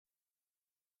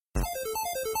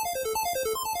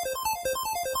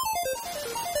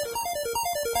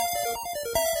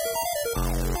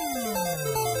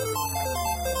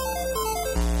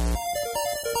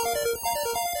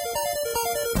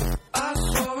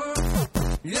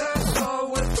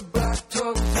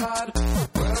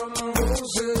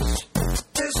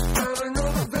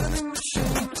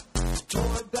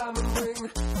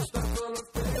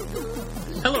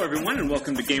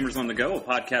Gamers on the Go, a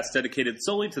podcast dedicated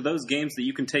solely to those games that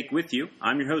you can take with you.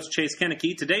 I'm your host, Chase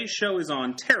Kennecke. Today's show is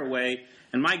on Tearaway,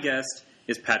 and my guest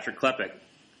is Patrick Klepek.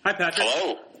 Hi, Patrick.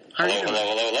 Hello.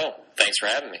 Hello. Thanks for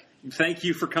having me. Thank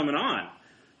you for coming on.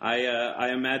 I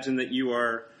imagine that you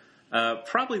are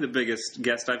probably the biggest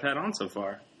guest I've had on so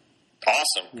far.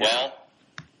 Awesome. Yeah. Well,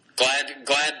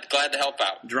 glad to help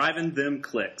out. Driving them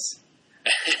clicks.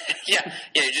 yeah,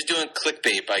 you're just doing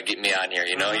clickbait by getting me on here,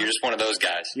 you know? You're just one of those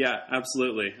guys. Yeah,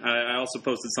 absolutely. I also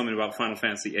posted something about Final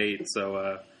Fantasy VIII,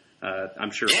 so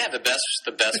I'm sure. Yeah, the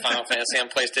best Final Fantasy on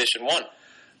PlayStation 1.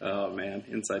 Oh, man,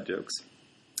 inside jokes.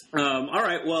 All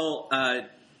right, well,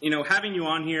 having you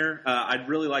on here, I'd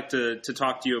really like to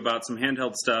talk to you about some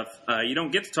handheld stuff. You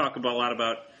don't get to talk a lot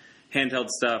about handheld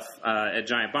stuff at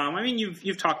Giant Bomb. I mean,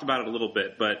 you've talked about it a little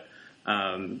bit, but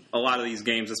a lot of these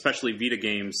games, especially Vita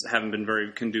games, haven't been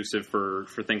very conducive for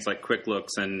things like quick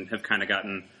looks and have kind of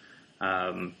gotten,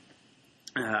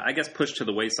 I guess, pushed to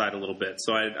the wayside a little bit.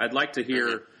 So I'd like to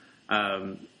hear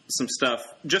some stuff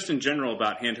just in general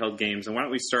about handheld games. And why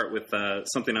don't we start with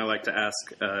something I like to ask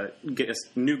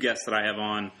new guests that I have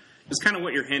on, just kind of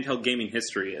what your handheld gaming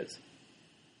history is.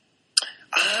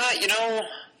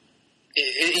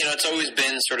 It's always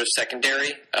been sort of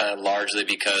secondary, largely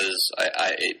because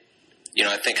I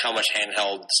think how much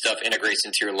handheld stuff integrates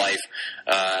into your life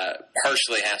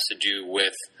partially has to do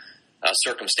with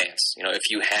circumstance. You know, if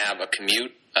you have a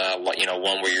commute,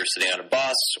 one where you're sitting on a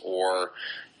bus, or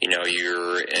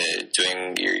you're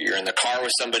in the car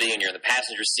with somebody and you're in the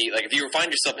passenger seat. Like if you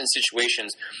find yourself in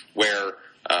situations where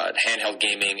handheld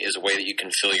gaming is a way that you can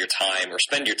fill your time or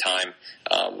spend your time,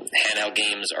 handheld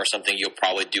games are something you'll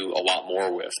probably do a lot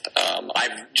more with.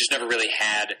 I've just never really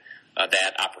had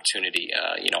that opportunity.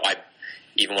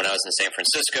 Even when I was in San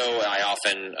Francisco, I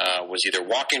often was either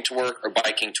walking to work or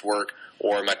biking to work,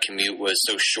 or my commute was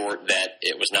so short that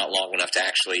it was not long enough to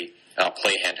actually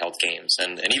play handheld games.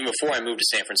 And even before I moved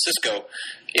to San Francisco,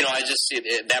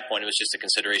 at that point it was just a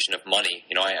consideration of money.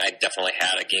 I definitely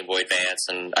had a Game Boy Advance,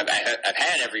 and I've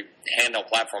had every handheld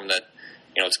platform that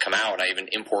it's come out. I even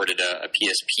imported a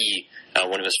PSP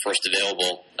when it was first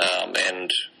available, and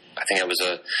I think I was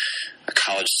a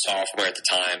college sophomore at the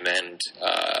time, and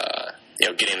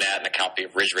getting that and a copy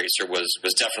of Ridge Racer was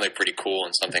definitely pretty cool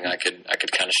and something I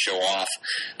could kind of show off.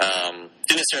 Didn't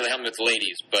necessarily help me with the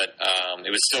ladies, but it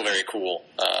was still very cool.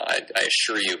 I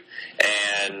assure you.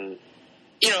 And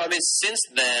since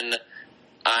then,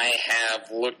 I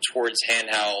have looked towards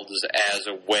handhelds as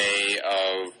a way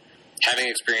of having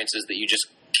experiences that you just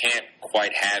can't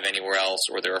quite have anywhere else,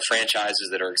 or there are franchises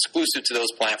that are exclusive to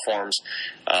those platforms.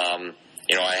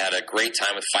 I had a great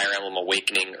time with Fire Emblem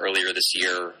Awakening earlier this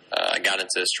year. I got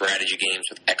into strategy games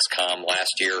with XCOM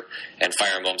last year, and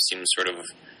Fire Emblem seemed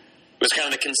was kind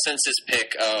of the consensus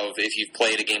pick of, if you've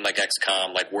played a game like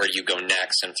XCOM, like where do you go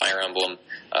next? And Fire Emblem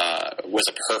was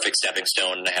a perfect stepping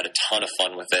stone, and I had a ton of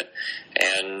fun with it.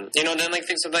 And, then like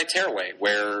things like Tearaway,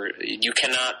 where you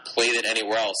cannot play that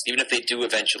anywhere else, even if they do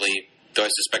eventually, though I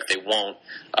suspect they won't,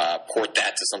 port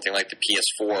that to something like the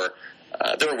PS4.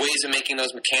 There are ways of making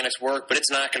those mechanics work, but it's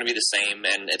not going to be the same,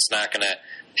 and it's not going to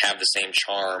have the same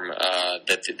charm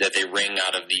that they wring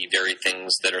out of the very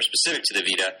things that are specific to the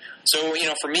Vita. So,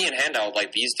 for me in handheld,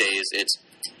 like these days,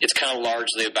 it's kind of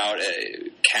largely about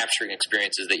capturing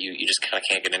experiences that you just kind of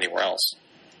can't get anywhere else.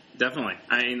 Definitely.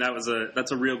 I mean,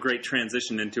 that's a real great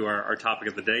transition into our topic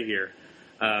of the day here.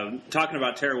 Talking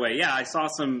about Tearaway, yeah, I saw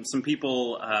some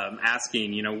people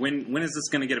asking, when is this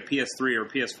going to get a PS3 or a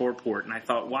PS4 port? And I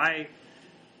thought, why?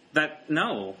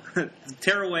 No.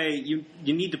 Tearaway, you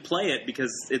need to play it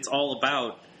because it's all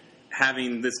about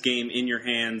having this game in your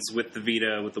hands with the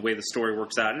Vita, with the way the story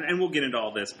works out. And we'll get into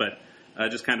all this, but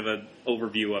just kind of an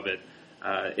overview of it.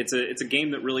 It's a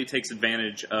game that really takes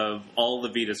advantage of all the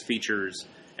Vita's features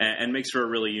and makes for a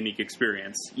really unique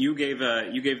experience. You gave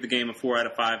the game a 4 out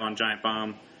of 5 on Giant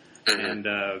Bomb, and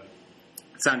it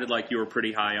sounded like you were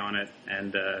pretty high on it.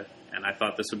 And I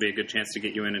thought this would be a good chance to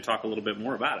get you in and talk a little bit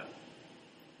more about it.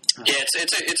 Yeah,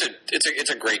 it's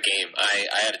a great game. I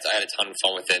had a ton of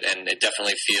fun with it, and it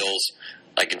definitely feels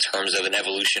like, in terms of an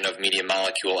evolution of Media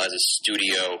Molecule as a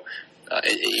studio,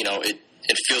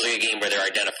 it feels like a game where they're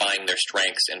identifying their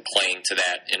strengths and playing to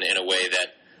that in a way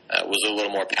that was a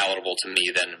little more palatable to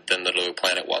me than Little Big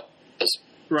Planet was.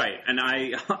 Right, and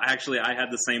I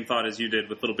had the same thought as you did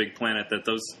with Little Big Planet, that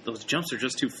those jumps are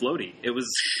just too floaty. It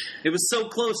was so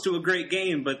close to a great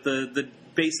game, but the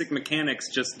basic mechanics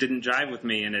just didn't jive with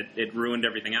me, and it ruined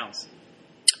everything else.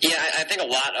 Yeah, I think a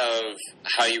lot of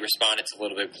how you responded to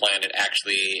Little Big Planet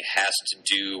actually has to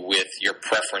do with your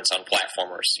preference on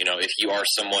platformers. If you are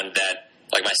someone that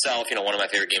like myself, one of my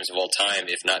favorite games of all time,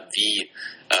 if not the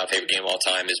favorite game of all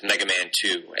time, is Mega Man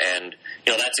 2. And,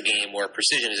 that's a game where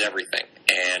precision is everything.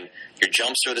 And your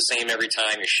jumps are the same every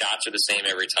time, your shots are the same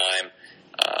every time.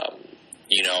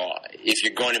 If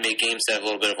you're going to make games that have a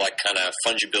little bit of kind of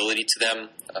fungibility to them,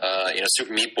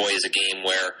 Super Meat Boy is a game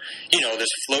where, there's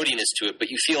floatiness to it, but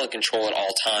you feel in control at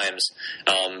all times.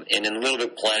 And in Little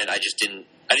Big Planet, I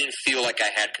didn't feel like I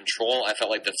had control. I felt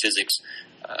like the physics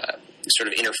sort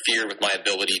of interfered with my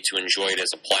ability to enjoy it as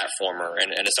a platformer.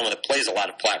 And as someone that plays a lot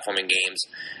of platforming games,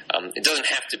 it doesn't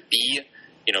have to be,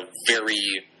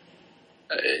 very...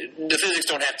 the physics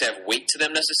don't have to have weight to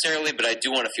them necessarily, but I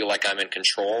do want to feel like I'm in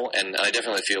control, and I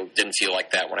definitely didn't feel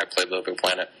like that when I played Little Big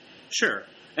Planet. Sure.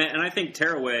 And I think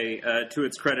Tearaway, to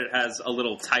its credit, has a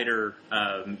little tighter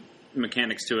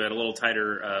mechanics to it, a little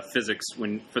tighter physics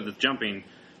for the jumping,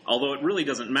 although it really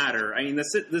doesn't matter. I mean,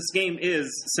 this game is,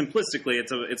 simplistically,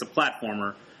 it's a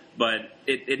platformer, but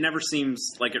it never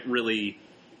seems like it really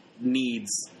needs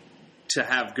to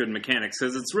have good mechanics,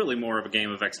 because it's really more of a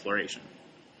game of exploration.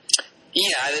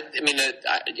 Yeah, I mean,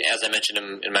 as I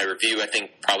mentioned in my review, I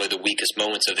think probably the weakest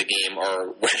moments of the game are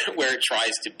where it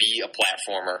tries to be a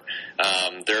platformer.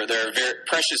 There are very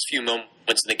precious few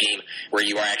moments in the game where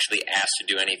you are actually asked to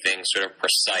do anything sort of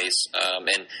precise,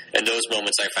 and those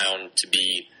moments I found to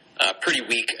be pretty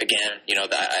weak. Again,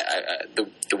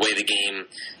 the way the game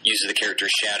uses the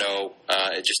character's shadow,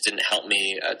 it just didn't help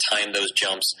me time those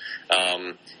jumps.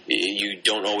 You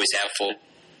don't always have full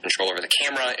control over the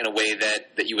camera in a way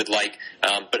that you would like,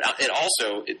 but it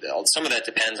also some of that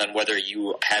depends on whether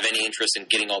you have any interest in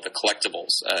getting all the collectibles.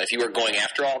 If you are going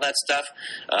after all that stuff,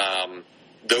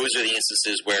 those are the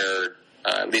instances where,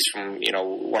 at least from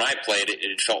when I played it,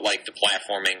 it felt like the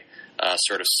platforming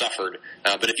sort of suffered.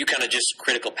 But if you kind of just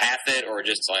critical path it, or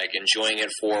just enjoying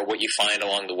it for what you find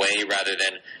along the way, rather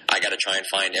than I got to try and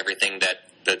find everything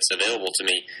that's available to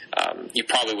me, you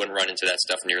probably wouldn't run into that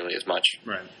stuff nearly as much.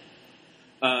 Right.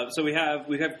 So we have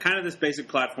kind of this basic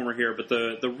platformer here, but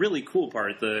the really cool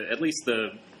part, at least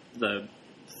the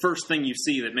first thing you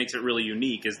see that makes it really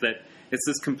unique, is that it's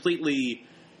this completely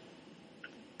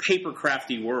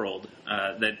paper-crafty world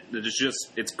that is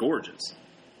just, it's gorgeous.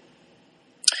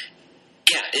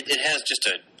 Yeah, it has just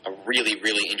a really,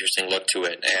 really interesting look to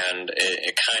it, and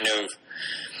it kind of...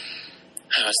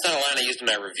 it's not a line I used in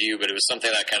my review, but it was something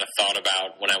that I kind of thought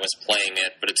about when I was playing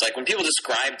it. But it's when people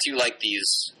describe to you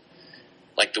these...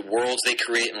 the worlds they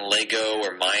create in Lego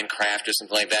or Minecraft or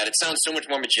something like that, it sounds so much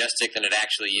more majestic than it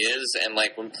actually is. And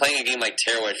when playing a game like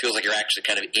Tearaway, it feels like you're actually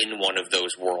kind of in one of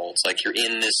those worlds. You're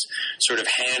in this sort of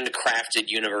handcrafted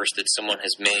universe that someone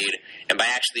has made, and by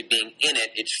actually being in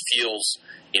it, it feels,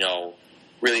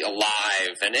 really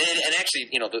alive. And actually,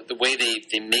 the way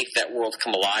they make that world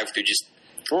come alive through just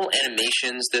little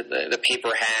animations that the paper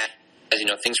had,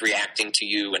 things reacting to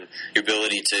you, and your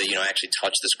ability to, actually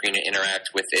touch the screen and interact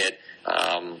with it.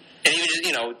 And even just,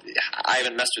 I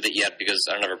haven't messed with it yet because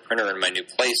I don't have a printer in my new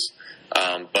place.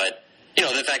 But,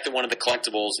 the fact that one of the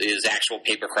collectibles is actual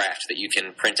paper craft that you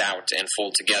can print out and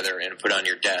fold together and put on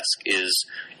your desk is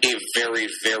a very,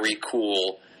 very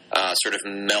cool sort of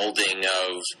melding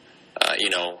of,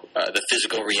 the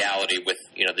physical reality with,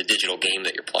 the digital game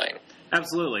that you're playing.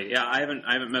 Absolutely, yeah. I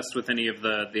haven't messed with any of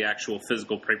the actual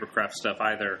physical papercraft stuff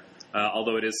either.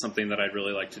 Although it is something that I'd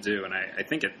really like to do, and I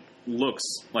think it looks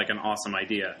like an awesome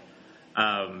idea.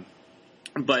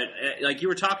 But you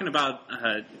were talking about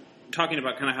kind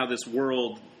of how this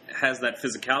world has that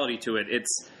physicality to it.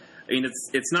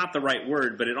 It's not the right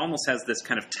word, but it almost has this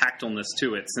kind of tactileness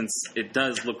to it, since it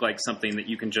does look like something that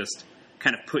you can just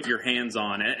kind of put your hands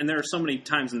on. And there are so many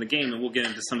times in the game, and we'll get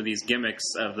into some of these gimmicks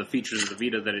of the features of the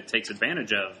Vita that it takes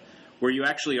advantage of, where you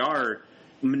actually are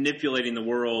manipulating the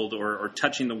world or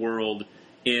touching the world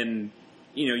in,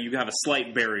 you have a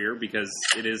slight barrier because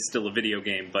it is still a video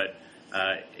game, but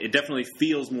it definitely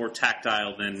feels more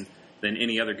tactile than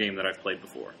any other game that I've played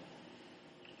before.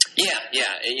 Yeah.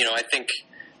 I think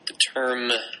the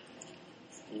term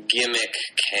gimmick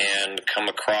can come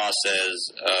across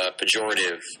as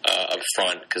pejorative up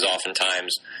front, because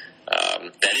oftentimes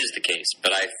that is the case.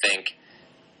 But I think,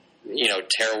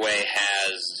 Tearaway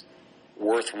has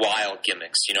worthwhile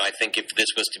gimmicks. I think if this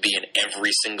was to be in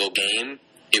every single game,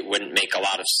 it wouldn't make a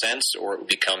lot of sense, or it would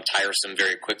become tiresome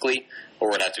very quickly,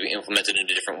 or would have to be implemented in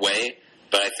a different way.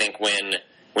 But I think when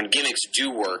gimmicks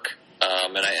do work,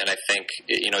 and I think,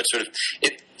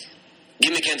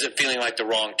 gimmick ends up feeling like the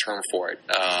wrong term for it.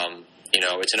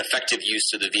 it's an effective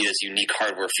use of the Vita's unique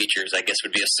hardware features, I guess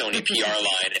would be a Sony PR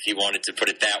line if you wanted to put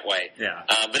it that way. Yeah.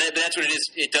 But that's what it is.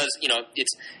 It does,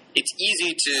 it's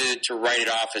easy to write it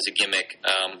off as a gimmick,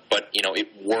 but, it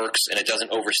works and it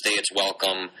doesn't overstay its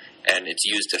welcome and it's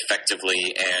used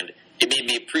effectively. And it made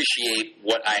me appreciate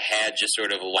what I had just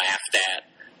sort of laughed at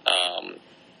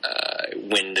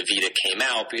when the Vita came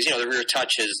out, because, the rear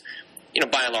touch has,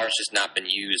 by and large, just not been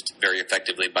used very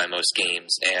effectively by most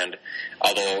games. And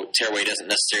although Tearaway doesn't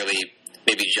necessarily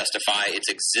maybe justify its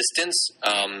existence,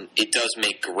 it does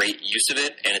make great use of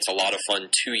it, and it's a lot of fun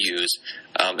to use.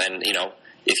 And,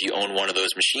 if you own one of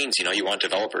those machines, you want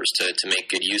developers to make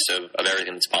good use of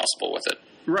everything that's possible with it.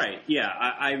 Right. Yeah.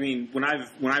 I mean, when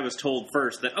I was told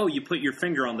first that, you put your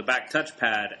finger on the back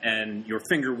touchpad and your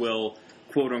finger will,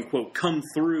 quote unquote, come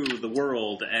through the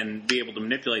world and be able to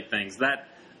manipulate things, that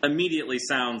immediately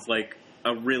sounds like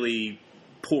a really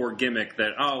poor gimmick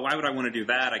that, why would I want to do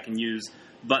that? I can use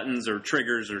buttons or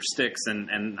triggers or sticks,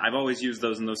 and I've always used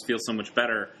those, and those feel so much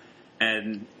better.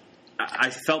 And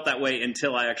I felt that way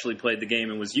until I actually played the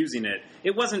game and was using it.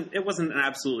 It wasn't an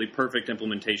absolutely perfect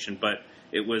implementation, but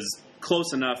it was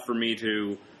close enough for me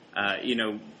to, I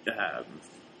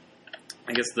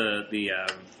guess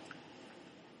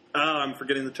I'm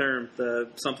forgetting the term, the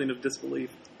something of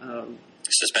disbelief.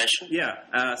 Suspension?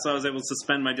 Yeah. So I was able to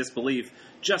suspend my disbelief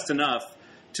just enough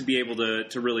to be able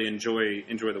to really enjoy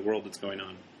the world that's going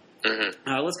on.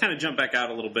 Mm-hmm. Let's kind of jump back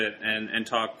out a little bit and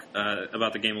talk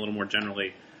about the game a little more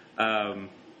generally.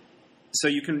 So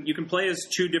you can play as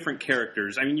two different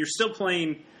characters. I mean, you're still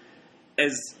playing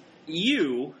as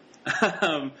you.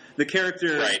 The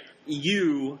character right.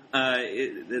 You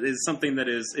is something that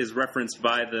is referenced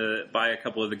by a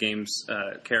couple of the game's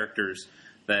characters,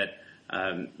 that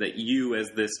you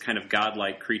as this kind of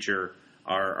godlike creature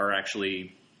are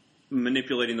actually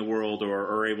manipulating the world or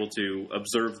are able to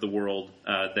observe the world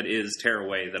that is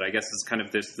Tearaway, that I guess is kind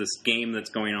of this game that's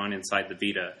going on inside the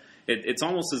Vita. It's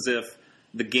almost as if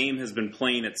the game has been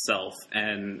playing itself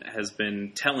and has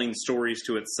been telling stories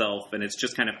to itself, and it's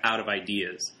just kind of out of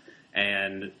ideas.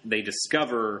 And they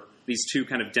discover, these two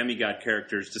kind of demigod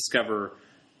characters discover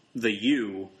the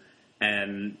you,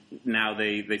 and now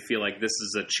they feel like this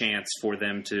is a chance for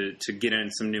them to get in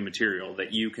some new material,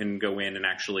 that you can go in and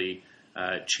actually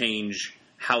change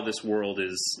how this world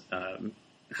is,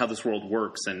 how this world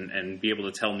works, and be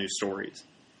able to tell new stories.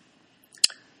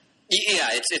 Yeah,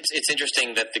 it's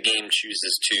interesting that the game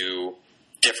chooses to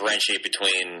differentiate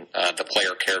between the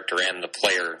player character and the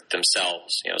player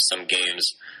themselves. Some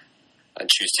games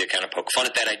choose to kind of poke fun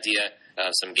at that idea.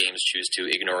 Some games choose to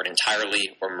ignore it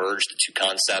entirely or merge the two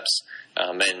concepts.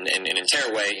 And in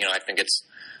Tearaway, I think it's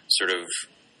sort of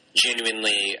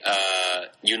genuinely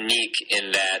unique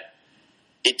in that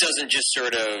it doesn't just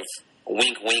sort of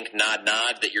wink, wink, nod,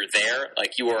 nod that you're there.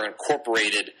 Like, you are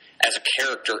incorporated as a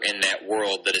character in that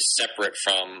world that is separate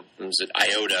from,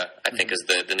 Iota, I think is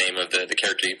the name of the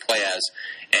character you play as.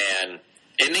 And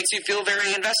it makes you feel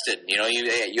very invested.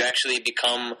 You actually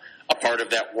become a part of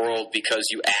that world because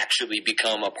you actually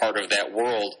become a part of that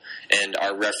world and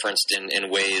are referenced in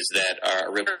ways that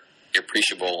are really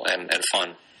appreciable and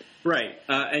fun. Right,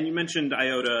 and you mentioned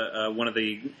Iota, one of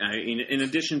the, in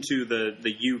addition to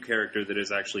the you character that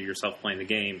is actually yourself playing the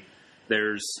game,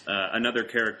 there's another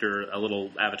character, a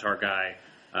little avatar guy,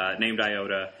 named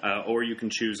Iota, or you can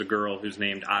choose a girl who's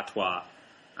named Atwa.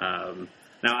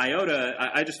 Now, Iota,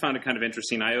 I just found it kind of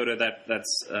interesting. Iota,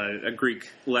 that's a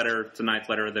Greek letter, it's the 9th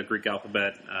letter of the Greek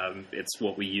alphabet. It's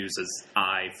what we use as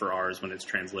I for ours when it's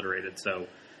transliterated, so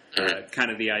kind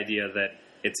of the idea that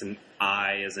it's an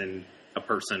I as in a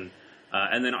person.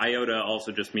 And then Iota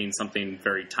also just means something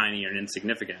very tiny and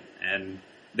insignificant. And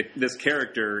this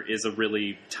character is a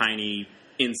really tiny,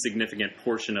 insignificant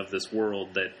portion of this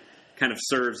world that kind of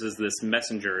serves as this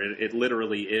messenger. It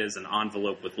literally is an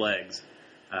envelope with legs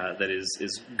that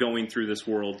is going through this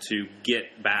world to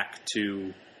get back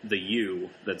to the you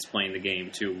that's playing the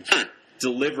game, to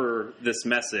deliver this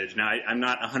message. Now, I'm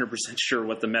not 100% sure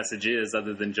what the message is,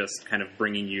 other than just kind of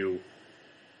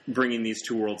bringing these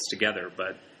two worlds together,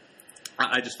 but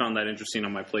I just found that interesting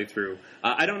on my playthrough.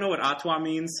 I don't know what Atwa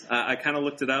means. I kind of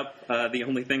looked it up. The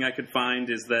only thing I could find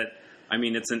is that,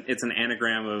 it's an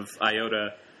anagram of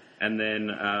Iota, and then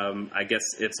I guess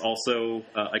it's also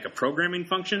like a programming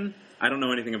function. I don't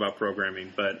know anything about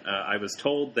programming, but I was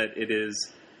told that it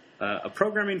is a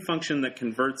programming function that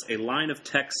converts a line of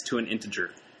text to an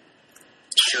integer.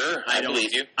 Sure, I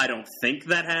believe you. I don't think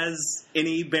that has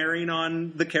any bearing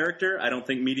on the character. I don't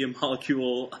think Media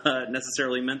Molecule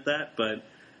necessarily meant that, but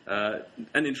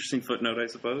an interesting footnote, I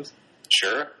suppose.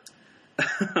 Sure.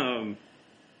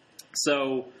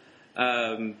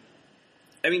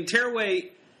 I mean,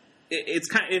 Tearaway,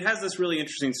 it has this really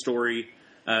interesting story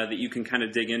that you can kind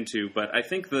of dig into, but I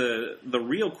think the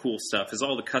real cool stuff is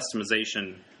all the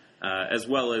customization, as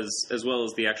well as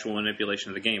the actual manipulation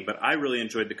of the game. But I really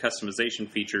enjoyed the customization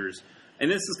features, and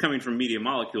this is coming from Media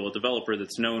Molecule, a developer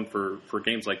that's known for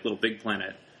games like Little Big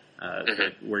Planet,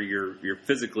 where you're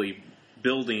physically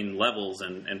building levels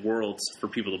and worlds for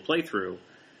people to play through.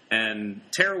 And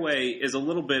Tearaway is a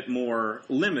little bit more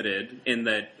limited in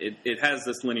that it has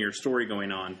this linear story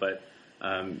going on, but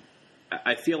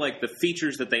I feel like the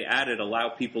features that they added allow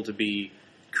people to be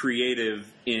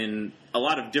creative in a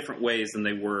lot of different ways than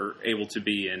they were able to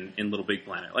be in Little Big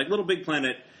Planet. Like Little Big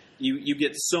Planet, you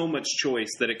get so much choice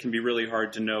that it can be really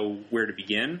hard to know where to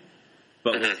begin.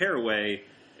 But with Tearaway,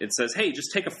 it says, hey,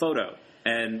 just take a photo,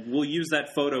 and we'll use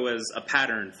that photo as a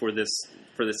pattern for this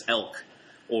elk.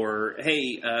 Or,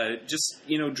 hey, just,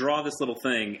 draw this little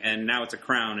thing, and now it's a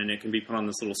crown, and it can be put on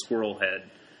this little squirrel head.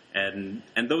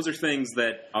 And those are things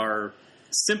that are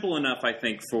simple enough, I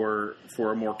think, for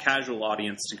a more casual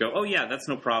audience to go, oh, yeah, that's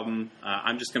no problem.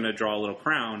 I'm just going to draw a little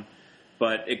crown.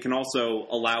 But it can also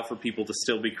allow for people to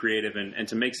still be creative and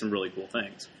to make some really cool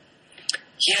things.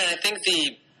 Yeah, I think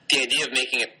the idea of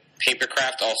making it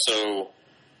papercraft also,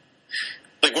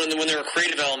 like when there are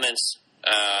creative elements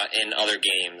in other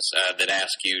games that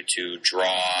ask you to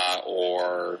draw,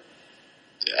 or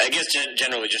I guess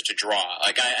generally just to draw.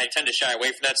 Like I tend to shy away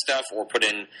from that stuff or put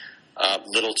in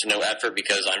little to no effort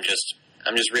because I'm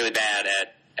just really bad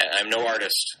at. I'm no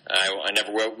artist. I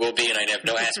never will be, and I have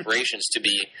no aspirations to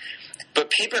be.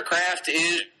 But papercraft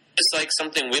is like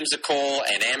something whimsical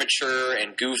and amateur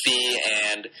and goofy,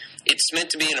 and it's meant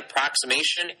to be an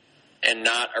approximation and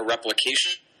not a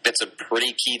replication. That's a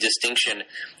pretty key distinction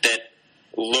that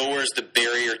lowers the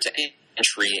barrier to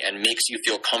entry and makes you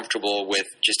feel comfortable with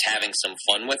just having some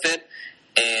fun with it.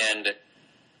 And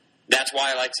that's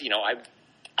why I like to,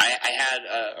 I had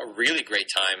a really great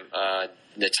time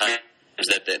the times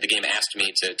that the game asked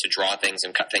me to draw things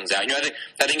and cut things out.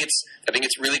 I think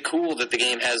it's really cool that the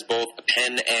game has both a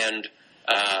pen and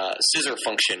scissor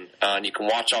function, and you can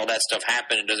watch all that stuff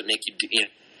happen. It doesn't make you,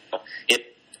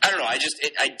 I don't know.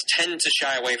 I tend to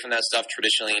shy away from that stuff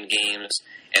traditionally in games,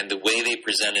 and the way they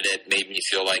presented it made me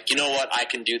feel like, you know what, I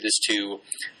can do this too.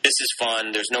 This is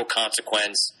fun. There's no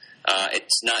consequence.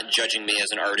 It's not judging me as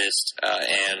an artist,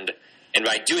 and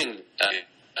by doing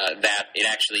that, it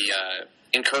actually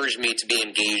encouraged me to be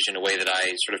engaged in a way that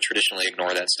I sort of traditionally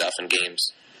ignore that stuff in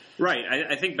games. Right.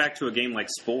 I think back to a game like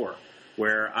Spore,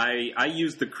 where I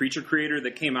used the creature creator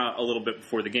that came out a little bit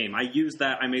before the game. I used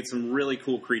that. I made some really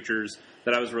cool creatures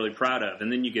that I was really proud of.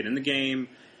 And then you get in the game,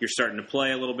 you're starting to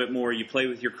play a little bit more, you play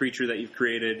with your creature that you've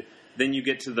created, then you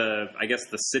get to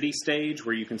the city stage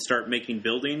where you can start making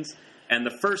buildings. And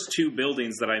the first two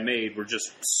buildings that I made were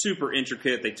just super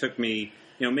intricate. They took me,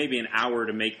 maybe an hour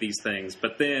to make these things.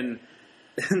 But then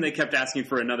they kept asking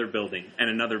for another building and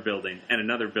another building and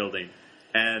another building.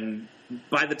 And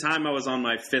by the time I was on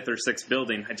my fifth or sixth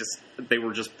building, they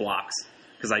were just blocks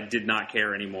because I did not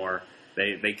care anymore.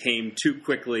 They came too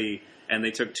quickly, and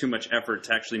they took too much effort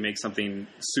to actually make something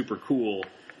super cool,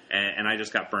 and I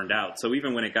just got burned out. So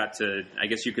even when it got to, I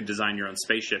guess you could design your own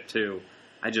spaceship too,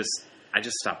 I just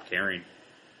stopped caring.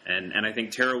 And I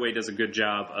think Tearaway does a good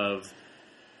job of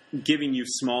giving you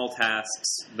small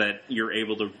tasks that you're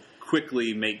able to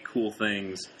quickly make cool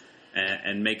things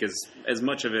and make as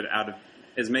much of it out of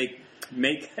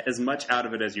make as much out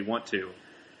of it as you want to,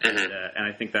 and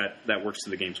I think that works to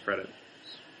the game's credit.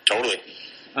 Totally.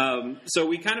 So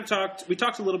we talked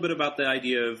a little bit about the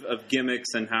idea of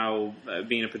gimmicks and how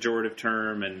being a pejorative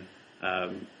term and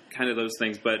kind of those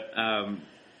things, but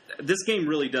this game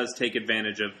really does take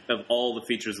advantage of all the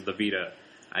features of the Vita.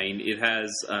 I mean, it has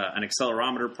an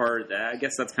accelerometer part. I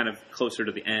guess that's kind of closer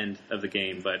to the end of the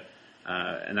game, but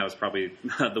and that was probably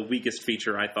the weakest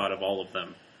feature I thought of all of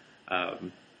them.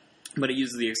 But it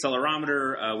uses the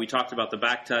accelerometer. We talked about the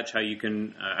back touch, how you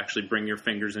can actually bring your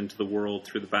fingers into the world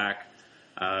through the back.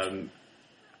 I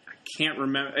can't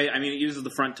remember. I mean, it uses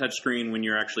the front touch screen when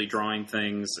you're actually drawing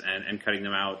things and cutting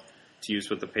them out to use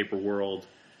with the paper world.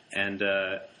 And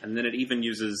then it even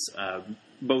uses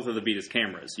both of the Vita's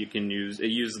cameras. It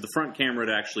uses the front camera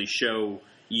to actually show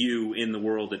you in the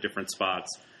world at different spots,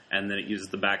 and then it uses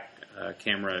the back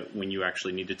camera when you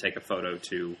actually need to take a photo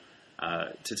to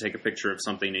take a picture of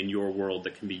something in your world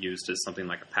that can be used as something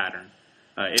like a pattern.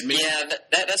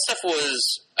 That stuff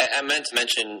was. I meant to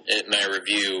mention in my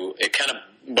review. It kind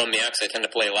of bummed me out because I tend to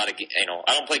play a lot of.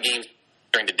 I don't play games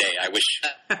during the day. I wish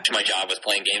my job was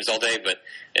playing games all day, but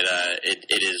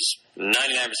it is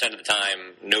 99% of the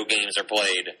time no games are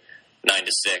played 9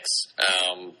 to 6.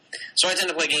 So I tend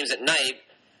to play games at night,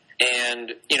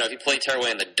 And, if you play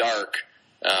Tearaway in the dark,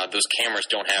 those cameras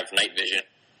don't have night vision,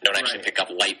 don't actually pick up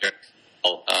light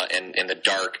in the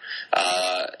dark.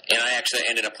 And I actually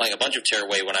ended up playing a bunch of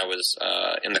Tearaway when I was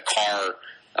in the car.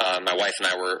 My wife and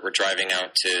I were driving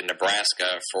out to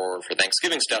Nebraska for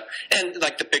Thanksgiving stuff, and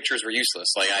the pictures were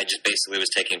useless. I just basically was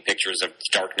taking pictures of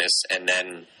darkness, and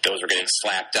then those were getting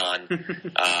slapped on.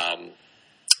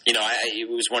 It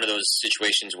was one of those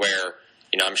situations where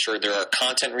I'm sure there are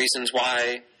content reasons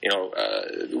why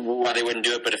why they wouldn't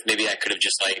do it, but if maybe I could have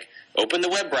just opened the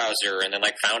web browser and then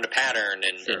found a pattern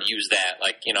and used that.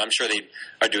 I'm sure they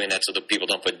are doing that so that people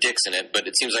don't put dicks in it. But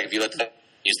it seems like if you let them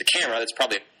use the camera, that's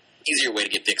probably easier way to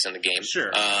get dicks in the game.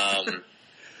 Sure.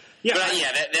 Yeah,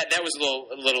 but that was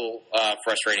a little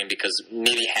frustrating because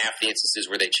maybe half the instances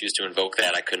where they choose to invoke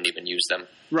that, I couldn't even use them.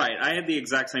 Right. I had the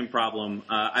exact same problem.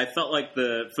 I felt like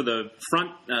for the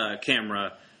front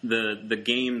camera,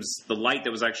 the light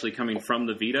that was actually coming from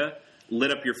the Vita lit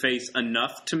up your face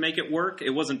enough to make it work.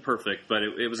 It wasn't perfect, but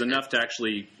it was enough to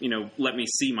actually, let me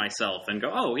see myself and go,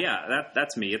 oh yeah,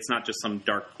 that's me. It's not just some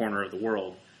dark corner of the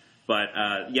world. But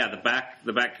the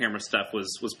back camera stuff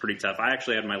was pretty tough. I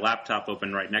actually had my laptop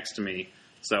open right next to me,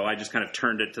 so I just kind of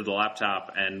turned it to the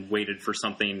laptop and waited for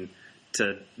something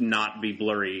to not be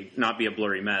blurry, not be a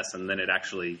blurry mess, and then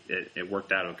it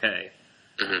worked out okay.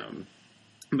 Mm-hmm.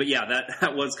 But yeah,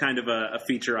 that was kind of a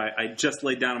feature. I just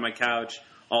laid down on my couch,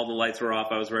 all the lights were off,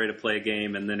 I was ready to play a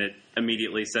game, and then it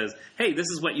immediately says, "Hey, this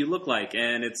is what you look like,"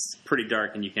 and it's pretty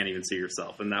dark and you can't even see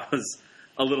yourself, and that was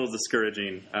a little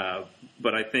discouraging,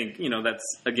 but I think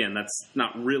that's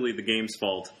not really the game's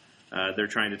fault. They're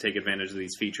trying to take advantage of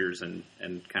these features and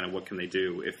kind of what can they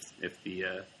do if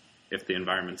the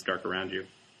environment's dark around you.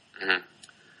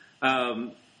 Mm-hmm.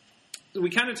 We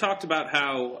kind of talked about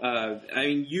how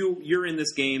you're in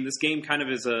this game. This game kind of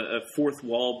is a fourth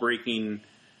wall breaking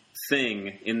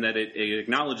thing in that it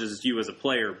acknowledges you as a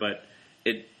player, but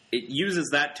it uses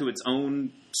that to its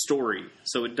own story,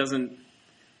 so it doesn't.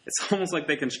 It's almost like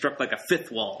they construct a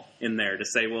fifth wall in there to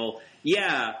say, well,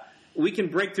 yeah, we can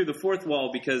break through the fourth wall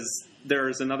because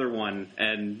there's another one,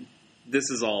 and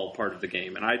this is all part of the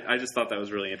game. And I just thought that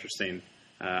was really interesting.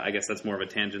 I guess that's more of a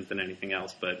tangent than anything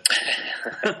else, but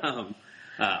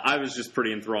I was just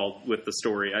pretty enthralled with the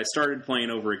story. I started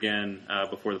playing over again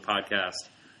before the podcast,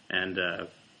 and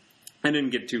I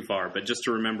didn't get too far, but just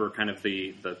to remember kind of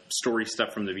the story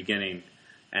stuff from the beginning.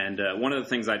 And one of the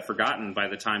things I'd forgotten by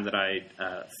the time that I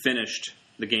finished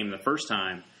the game the first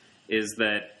time is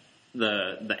that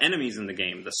the enemies in the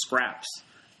game, the scraps,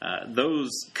 those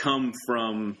come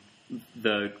from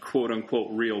the quote-unquote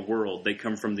real world. They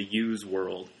come from the use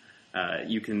world.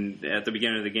 You can, at the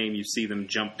beginning of the game, you see them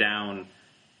jump down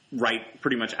right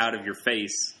pretty much out of your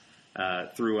face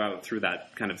through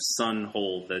that kind of sun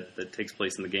hole that takes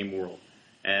place in the game world.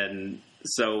 And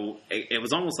so it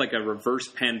was almost like a reverse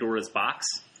Pandora's box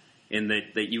in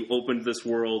that you opened this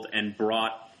world and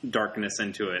brought darkness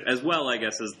into it, as well, I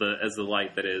guess, as the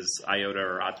light that is Iota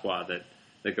or Atwa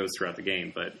that goes throughout the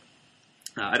game. But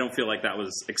I don't feel like that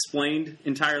was explained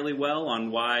entirely well on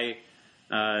why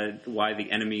the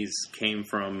enemies came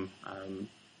from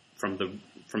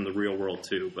the real world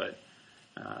too. But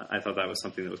I thought that was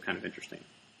something that was kind of interesting.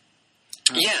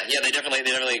 Yeah, they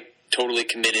definitely totally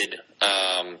committed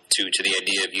to the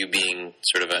idea of you being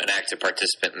sort of an active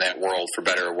participant in that world, for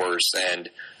better or worse. And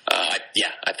I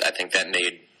think that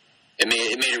made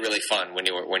it really fun when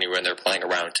you were in there playing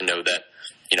around to know that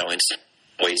in some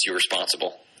ways you're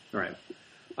responsible. Right.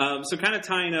 So kind of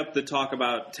tying up the talk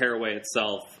about Tearaway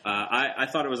itself, I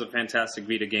thought it was a fantastic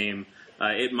Vita game.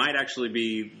 It might actually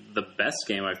be the best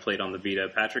game I've played on the Vita.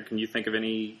 Patrick, can you think of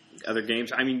any other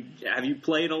games? I mean, have you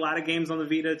played a lot of games on the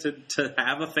Vita to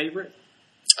have a favorite?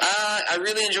 I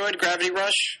really enjoyed Gravity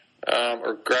Rush,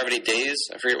 or Gravity Days.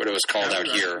 I forget what it was called out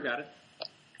here. Got it.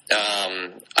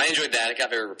 I enjoyed that. It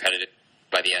got very repetitive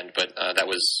by the end, but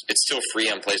it's still free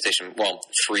on PlayStation. Well,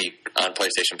 free on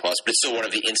PlayStation Plus, but it's still one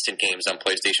of the instant games on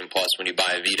PlayStation Plus when you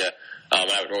buy a Vita.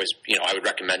 I would always, I would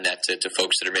recommend that to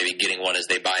folks that are maybe getting one as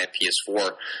they buy a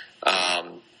PS4.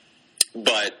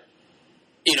 But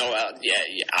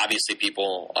obviously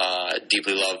people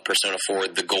deeply love Persona 4,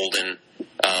 the Golden,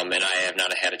 and I have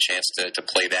not had a chance to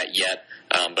play that yet.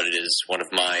 But it is one of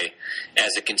my,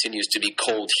 as it continues to be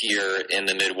cold here in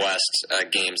the Midwest,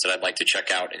 games that I'd like to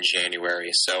check out in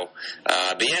January. So,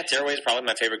 but yeah, Tearaway is probably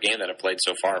my favorite game that I've played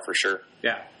so far, for sure.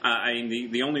 Yeah, I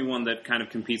mean, the only one that kind of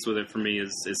competes with it for me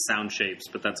is Sound Shapes,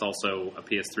 but that's also a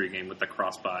PS3 game with the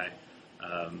cross-buy.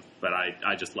 But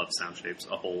I just love Sound Shapes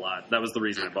a whole lot. That was the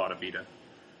reason I bought a Vita.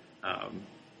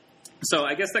 So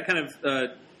I guess that kind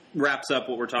of wraps up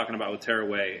what we're talking about with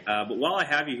Tearaway. But while I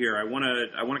have you here, I want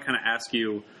to kind of ask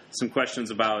you some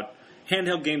questions about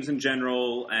handheld games in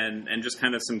general and just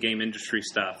kind of some game industry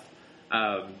stuff.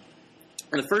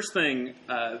 The first thing,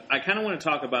 I kind of want to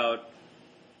talk about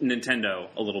Nintendo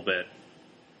a little bit.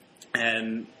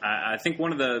 And I think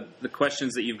one of the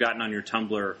questions that you've gotten on your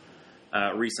Tumblr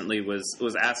recently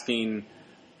was asking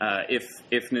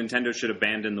if Nintendo should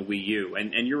abandon the Wii U.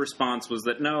 And your response was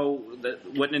that no,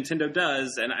 that what Nintendo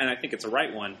does, and I think it's a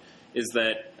right one, is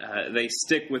that they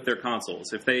stick with their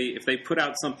consoles. If they put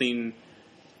out something,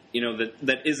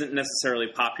 that isn't necessarily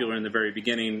popular in the very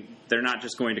beginning, they're not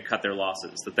just going to cut their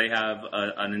losses. That they have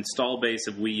an install base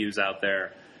of Wii U's out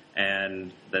there,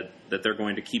 and that they're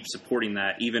going to keep supporting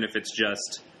that, even if it's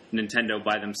just Nintendo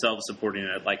by themselves supporting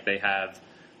it, like they have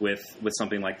with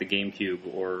something like the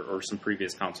GameCube or some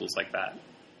previous consoles like that.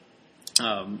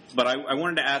 But I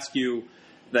wanted to ask you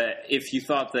that if you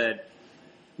thought that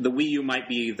the Wii U might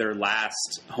be their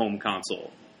last home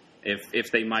console,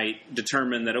 if they might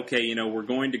determine that, okay, we're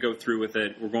going to go through with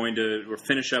it, we're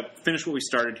finish what we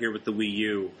started here with the Wii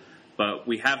U, but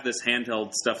we have this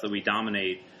handheld stuff that we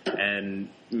dominate, and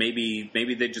maybe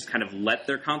they just kind of let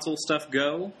their console stuff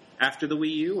go after the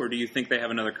Wii U, or do you think they have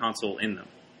another console in them?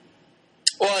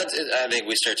 Well, I think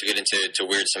we start to get into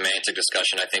weird semantic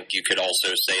discussion. I think you could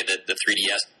also say that the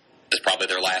 3DS is probably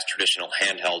their last traditional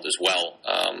handheld as well.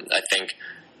 I think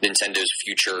Nintendo's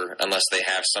future, unless they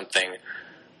have something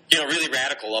really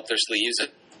radical up their sleeves,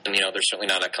 and they're certainly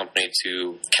not a company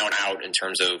to count out in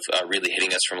terms of really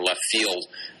hitting us from left field.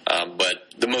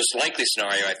 But the most likely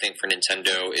scenario, I think, for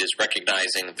Nintendo is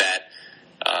recognizing that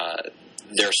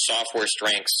their software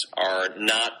strengths are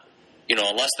not,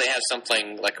 unless they have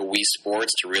something like a Wii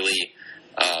Sports to really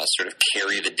sort of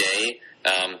carry the day,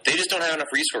 they just don't have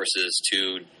enough resources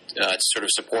to sort of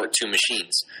support two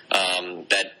machines.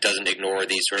 That doesn't ignore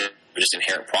these sort of just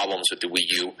inherent problems with the Wii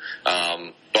U.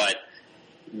 But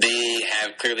they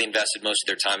have clearly invested most of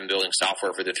their time in building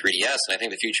software for the 3DS, and I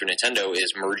think the future of Nintendo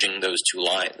is merging those two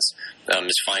lines,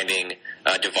 is finding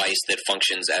a device that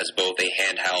functions as both a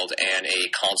handheld and a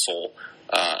console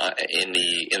in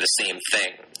the same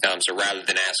thing. So rather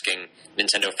than asking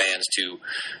Nintendo fans to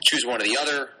choose one or the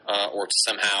other, or to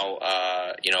somehow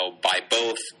buy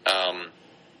both,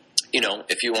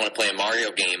 if you want to play a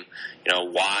Mario game,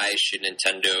 why should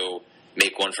Nintendo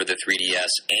make one for the 3DS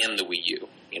and the Wii U?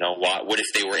 What if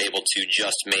they were able to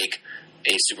just make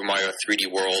a Super Mario 3D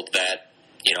World that,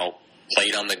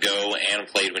 played on the go and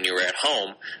played when you were at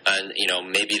home? And,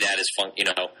 maybe that is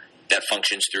that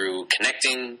functions through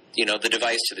connecting, the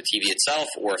device to the TV itself,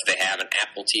 or if they have an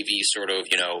Apple TV sort of,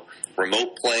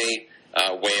 remote play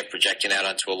way of projecting that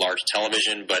onto a large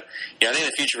television. But, I think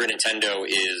the future for Nintendo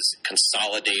is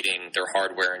consolidating their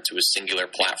hardware into a singular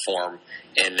platform,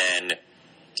 and then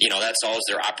that solves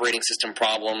their operating system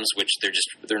problems, which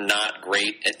they're not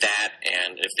great at that.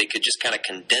 And if they could just kind of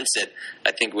condense it,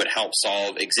 I think it would help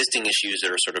solve existing issues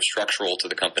that are sort of structural to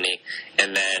the company.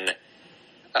 And then,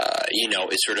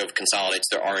 it sort of consolidates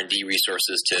their R&D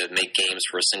resources to make games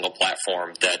for a single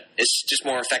platform that is just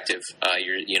more effective.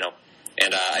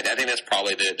 And I think that's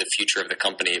probably the future of the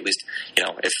company. At least,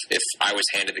 if I was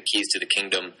handed the keys to the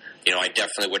kingdom, I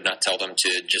definitely would not tell them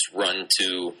to just run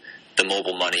to the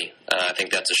mobile money. I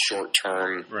think that's a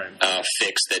short-term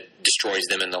fix that destroys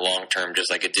them in the long term, just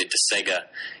like it did to Sega.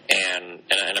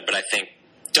 But I think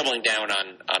doubling down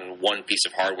on one piece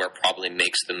of hardware probably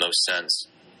makes the most sense.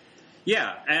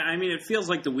 Yeah, I mean, it feels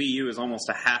like the Wii U is almost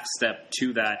a half step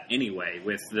to that anyway,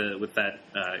 with that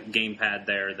gamepad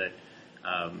there that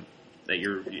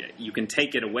you can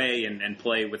take it away and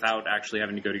play without actually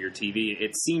having to go to your TV.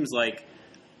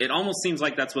 It almost seems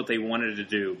like that's what they wanted to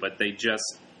do, but they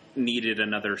just needed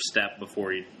another step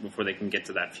before they can get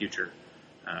to that future.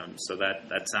 So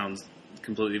that sounds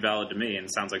completely valid to me, and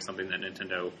it sounds like something that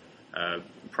Nintendo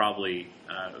probably,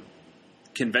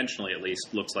 conventionally at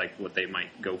least, looks like what they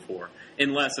might go for.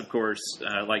 Unless, of course,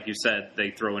 like you said,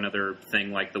 they throw another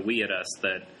thing like the Wii at us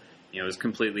that is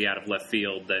completely out of left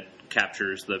field, that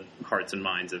captures the hearts and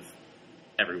minds of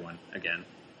everyone again,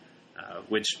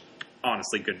 which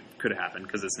honestly could happen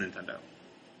because it's Nintendo.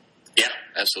 Yeah,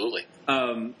 absolutely.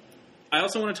 I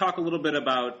also want to talk a little bit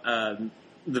about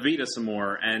the Vita some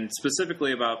more, and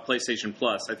specifically about PlayStation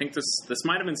Plus. I think this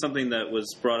might have been something that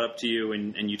was brought up to you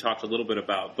and you talked a little bit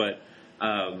about, but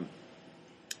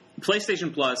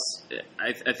PlayStation Plus,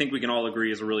 I think we can all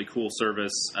agree, is a really cool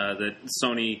service that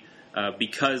Sony,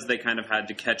 because they kind of had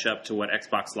to catch up to what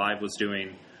Xbox Live was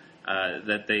doing,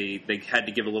 that they had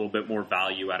to give a little bit more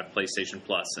value out of PlayStation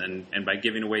Plus. And by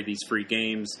giving away these free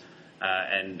games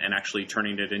and actually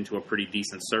turning it into a pretty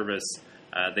decent service,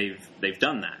 they've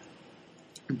done that.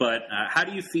 But how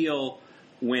do you feel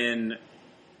when,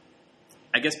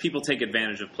 I guess, people take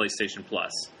advantage of PlayStation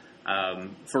Plus?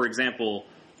 For example,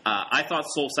 I thought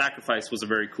Soul Sacrifice was a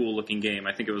very cool looking game.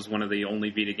 I think it was one of the only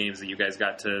Vita games that you guys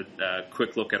got to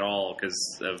quick look at all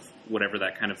because of whatever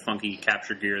that kind of funky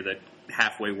capture gear that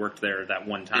halfway worked there that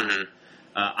one time. Mm-hmm.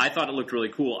 I thought it looked really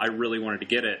cool. I really wanted to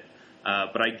get it,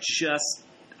 but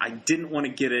I didn't want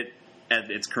to get it at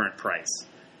its current price.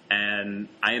 And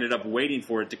I ended up waiting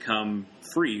for it to come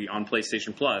free on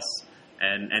PlayStation Plus.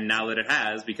 And now that it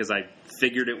has, because I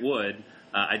figured it would,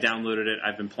 I downloaded it,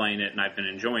 I've been playing it, and I've been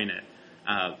enjoying it.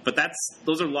 But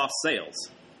those are lost sales.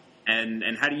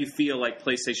 And how do you feel like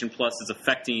PlayStation Plus is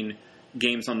affecting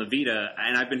games on the Vita?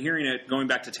 And I've been hearing it, going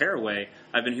back to Tearaway,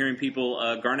 I've been hearing people,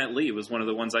 Garnett Lee was one of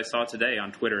the ones I saw today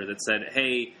on Twitter that said,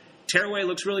 hey, Tearaway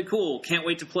looks really cool, can't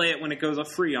wait to play it when it goes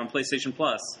free on PlayStation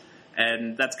Plus.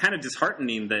 And that's kind of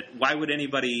disheartening that why would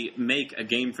anybody make a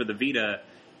game for the Vita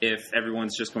if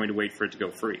everyone's just going to wait for it to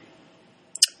go free?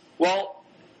 Well,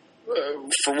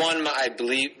 for one, I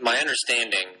believe my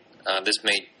understanding, this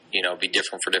may be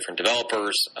different for different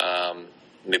developers,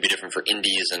 maybe different for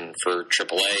indies and for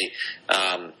AAA,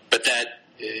 but that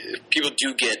people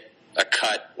do get a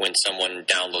cut when someone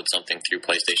downloads something through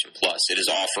PlayStation Plus. It is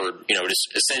offered, it is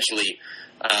essentially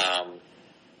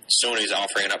Sony is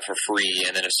offering it up for free,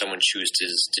 and then if someone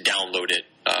chooses to download it,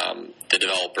 the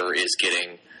developer is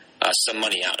getting some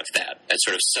money out of that. It's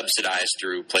sort of subsidized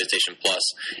through PlayStation Plus,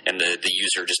 and the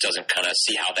user just doesn't kind of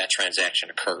see how that transaction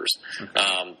occurs. Okay.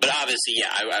 But obviously,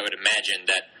 yeah, I would imagine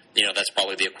that that's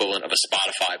probably the equivalent of a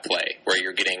Spotify play, where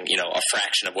you're getting a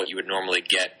fraction of what you would normally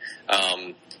get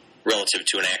relative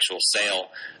to an actual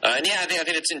sale. And yeah, I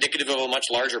think it's indicative of a much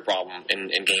larger problem in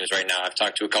games right now. I've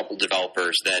talked to a couple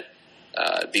developers that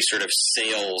the sort of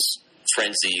sales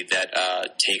frenzy that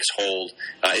takes hold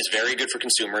is very good for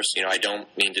consumers. I don't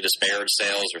mean to disparage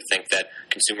sales or think that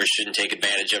consumers shouldn't take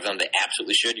advantage of them. They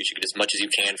absolutely should. You should get as much as you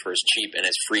can for as cheap and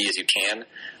as free as you can.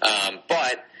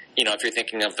 But if you're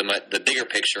thinking of the bigger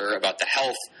picture about the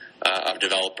health of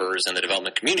developers and the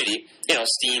development community,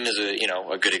 Steam is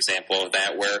a good example of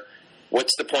that, where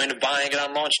what's the point of buying it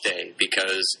on launch day?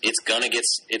 Because it's going to get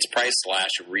its price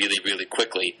slashed really, really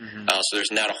quickly. Mm-hmm. So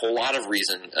there's not a whole lot of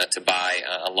reason to buy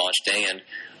on launch day.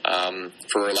 And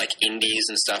for like indies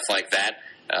and stuff like that,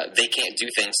 they can't do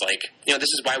things like, this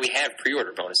is why we have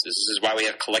pre-order bonuses. This is why we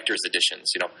have collector's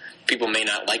editions. People may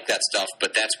not like that stuff,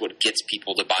 but that's what gets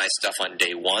people to buy stuff on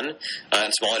day one.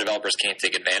 And smaller developers can't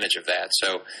take advantage of that.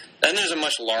 So then there's a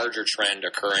much larger trend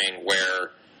occurring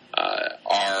where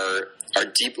our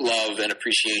deep love and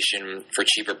appreciation for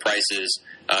cheaper prices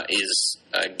is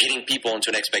getting people into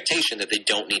an expectation that they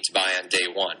don't need to buy on day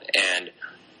one. And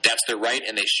that's their right,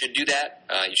 and they should do that.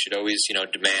 You should always,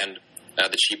 demand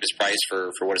the cheapest price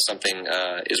for what something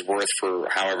is worth for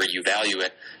however you value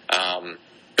it.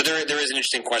 But there is an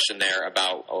interesting question there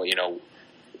about,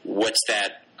 what's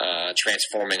that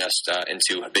transforming us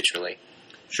into habitually?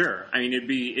 Sure. I mean, it'd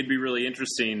be really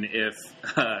interesting if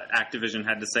Activision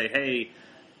had to say, hey,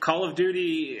 Call of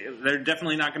Duty, they're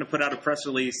definitely not going to put out a press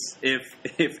release if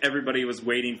everybody was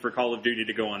waiting for Call of Duty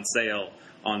to go on sale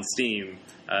on Steam.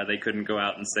 They couldn't go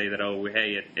out and say that, oh,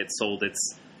 hey, it sold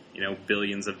its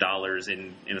billions of dollars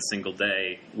in a single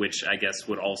day, which I guess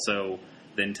would also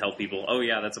then tell people, oh,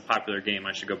 yeah, that's a popular game,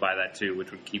 I should go buy that too,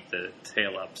 which would keep the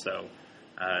tail up. So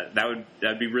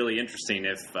that'd be really interesting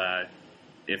if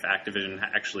Activision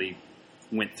actually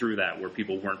went through that, where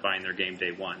people weren't buying their game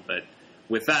day one. But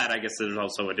with that, I guess there's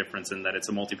also a difference in that it's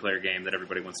a multiplayer game that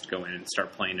everybody wants to go in and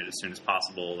start playing it as soon as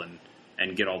possible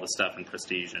and get all the stuff and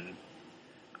prestige. And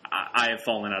I have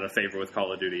fallen out of favor with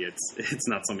Call of Duty. It's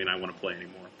not something I want to play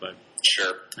anymore. But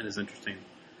sure, it is interesting.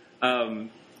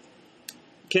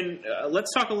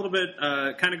 Let's talk a little bit,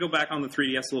 kind of go back on the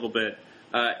 3DS a little bit.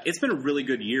 It's been a really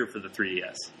good year for the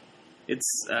 3DS.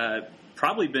 It's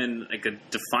probably been like a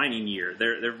defining year.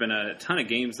 There have been a ton of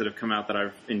games that have come out that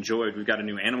I've enjoyed. We've got a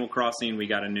new Animal Crossing. We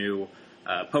got a new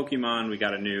Pokemon. We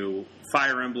got a new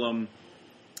Fire Emblem.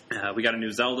 We got a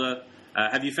new Zelda.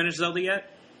 Have you finished Zelda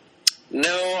yet?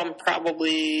 No, I'm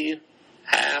probably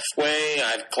halfway.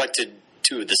 I've collected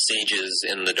 2 of the sages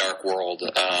in the Dark World.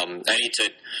 I need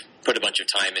to put a bunch of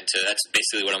time into. That's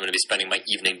basically what I'm going to be spending my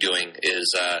evening doing.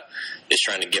 Is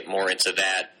trying to get more into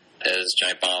that as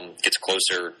Giant Bomb gets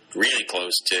closer, really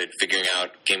close to figuring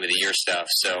out Game of the Year stuff.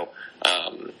 So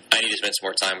I need to spend some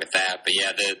more time with that. But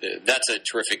yeah, that's a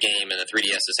terrific game, and the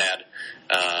 3DS has had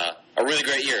a really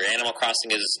great year. Animal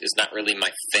Crossing is not really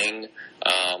my thing,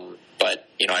 but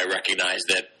I recognize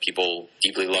that people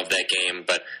deeply love that game.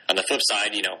 But on the flip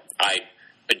side, I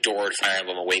adored Fire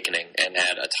Emblem Awakening and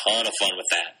had a ton of fun with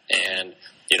that, and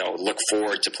look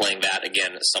forward to playing that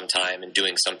again sometime and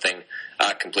doing something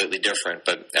completely different.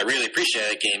 But I really appreciate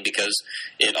that game because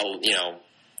it,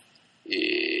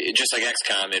 just like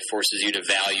XCOM, it forces you to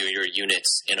value your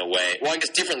units in a way. Well, I guess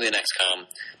differently than XCOM.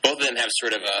 Both of them have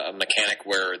sort of a mechanic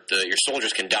where your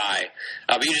soldiers can die,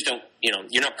 but you just don't,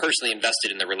 you're not personally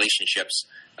invested in the relationships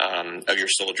of your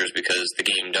soldiers because the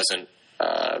game doesn't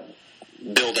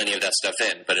build any of that stuff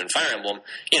in. But in Fire Emblem,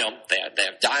 they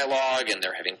have dialogue and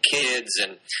they're having kids,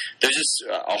 and there's just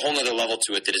a whole other level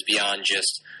to it that is beyond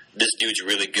just this dude's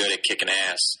really good at kicking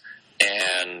ass.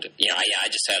 And I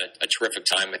just had a terrific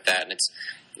time with that, and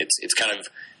it's kind of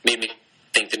made me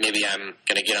think that maybe I'm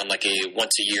going to get on like a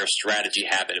once a year strategy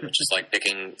habit, which is like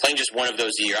playing just one of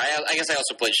those a year. I guess I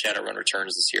also played Shadowrun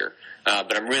Returns this year,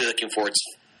 but I'm really looking forward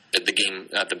to the game,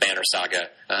 the Banner Saga,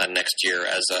 next year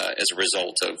as a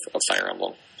result of Fire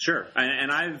Emblem. Sure,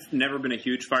 and I've never been a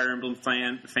huge Fire Emblem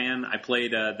fan. I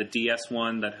played the DS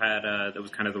one that was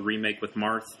kind of the remake with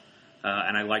Marth,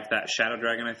 and I liked that. Shadow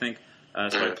Dragon, I think.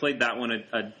 So I played that one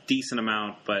a decent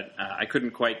amount, but I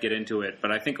couldn't quite get into it. But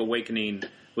I think Awakening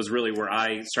was really where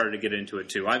I started to get into it,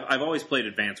 too. I've always played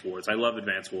Advance Wars. I love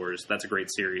Advance Wars. That's a great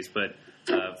series. But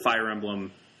Fire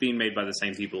Emblem, being made by the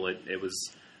same people, it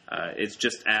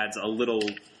just adds a little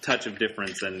touch of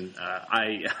difference. And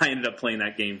I ended up playing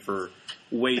that game for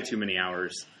way too many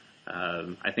hours.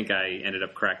 I think I ended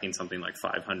up cracking something like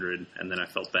 500, and then I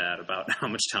felt bad about how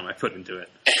much time I put into it.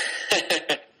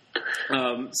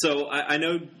 So I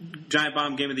know Giant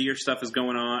Bomb Game of the Year stuff is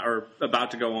going on or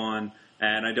about to go on,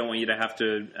 and I don't want you to have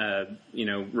to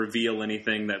reveal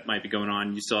anything that might be going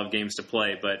on. You still have games to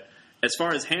play, but as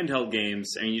far as handheld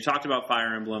games, I mean, you talked about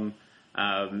Fire Emblem.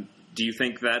 Do you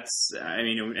think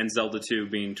and Zelda 2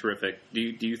 being terrific? Do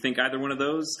you think either one of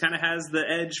those kind of has the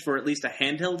edge for at least a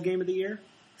handheld Game of the Year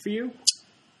for you?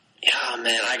 Yeah,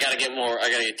 man, I gotta get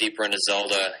deeper into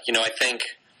Zelda. I think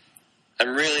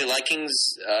I'm really liking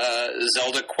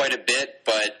Zelda quite a bit,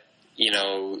 but,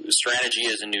 strategy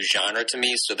is a new genre to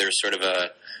me, so there's sort of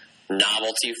a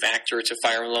novelty factor to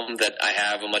Fire Emblem that I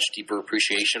have a much deeper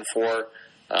appreciation for.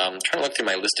 I'm trying to look through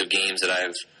my list of games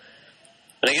that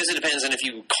but I guess it depends on if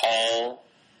you call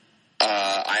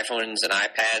iPhones and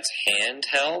iPads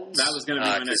handhelds. That was going to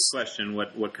be my next question.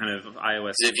 What kind of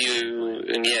iOS? If you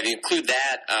include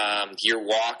that, Gear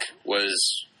Walk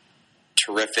was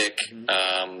terrific.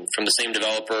 From the same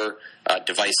developer,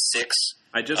 Device 6.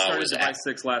 I just started Device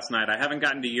 6 last night. I haven't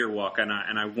gotten to Year Walk, and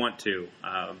I want to.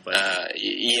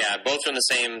 Yeah, both from the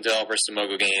same developer,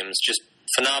 Simogo Games. Just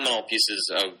phenomenal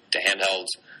pieces of the handheld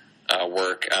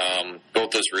work.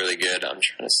 Both those really good. I'm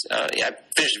trying to. I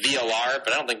finished VLR,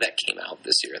 but I don't think that came out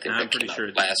this year. I think that came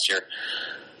out last year.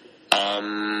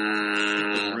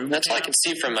 That's all I can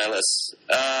see from my list.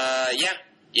 Yeah.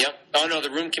 Yep. Oh no, The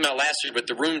Room came out last year, but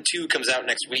The Room 2 comes out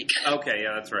next week. Okay,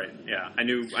 yeah, that's right. Yeah, I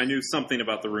knew something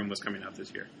about The Room was coming out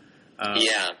this year. Fire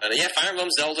Emblem,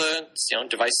 Zelda,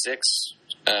 Device 6,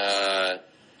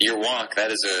 Year Walk.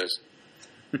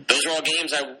 Those are all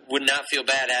games I would not feel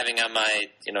bad having on my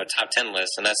top 10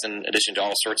 list, and that's in addition to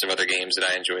all sorts of other games that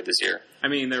I enjoyed this year. I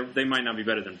mean, they might not be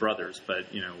better than Brothers, but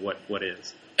what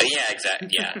is? Yeah, exactly.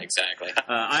 Yeah, exactly.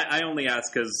 I only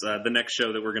ask because the next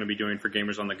show that we're going to be doing for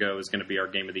Gamers on the Go is going to be our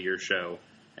Game of the Year show,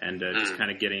 and just kind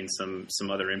of getting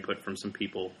some other input from some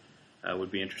people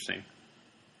would be interesting.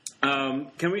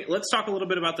 Let's talk a little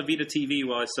bit about the Vita TV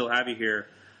while I still have you here.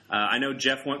 I know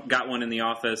Jeff got one in the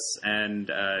office, and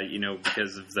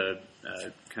because of the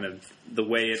kind of the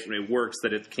way it works,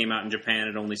 that it came out in Japan,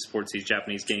 it only supports these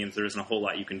Japanese games. There isn't a whole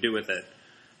lot you can do with it.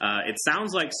 It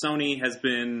sounds like Sony has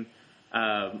been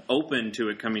open to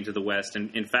it coming to the West,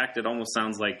 and in fact, it almost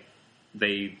sounds like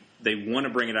they want to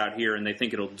bring it out here, and they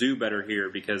think it'll do better here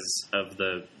because of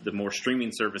the more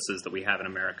streaming services that we have in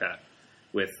America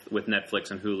with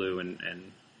Netflix and Hulu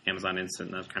and Amazon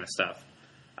Instant and that kind of stuff.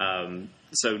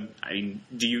 So, I mean,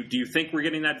 do you think we're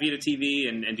getting that Vita TV,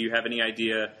 and do you have any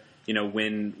idea,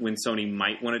 when Sony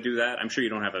might want to do that? I'm sure you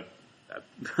don't have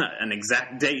an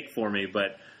exact date for me,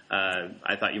 but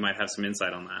I thought you might have some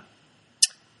insight on that.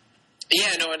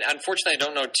 Yeah, no, and unfortunately, I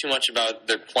don't know too much about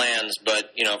their plans,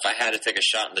 but, if I had to take a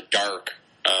shot in the dark,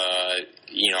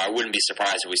 I wouldn't be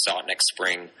surprised if we saw it next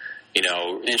spring.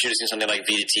 Introducing something like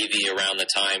Vita TV around the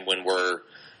time when we're,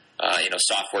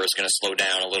 software is going to slow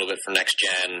down a little bit for next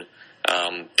gen.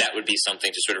 That would be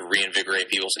something to sort of reinvigorate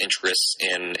people's interests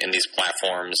in these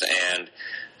platforms, and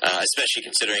especially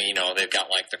considering, they've got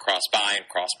like the cross-buy and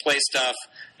cross-play stuff,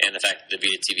 and the fact that the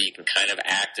Vita TV can kind of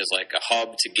act as like a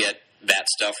hub to get that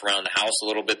stuff around the house a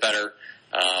little bit better.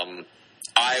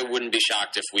 I wouldn't be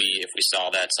shocked if we saw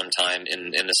that sometime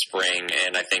in the spring.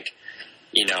 And I think,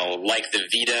 like the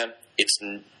Vita, it's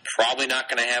probably not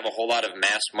going to have a whole lot of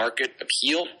mass market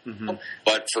appeal. Mm-hmm.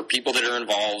 But for people that are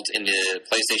involved in the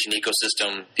PlayStation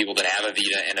ecosystem, people that have a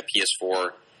Vita and a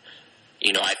PS4,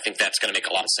 I think that's going to make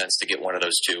a lot of sense to get one of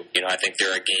those two. I think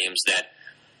there are games that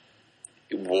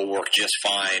will work just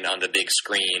fine on the big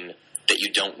screen that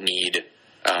you don't need,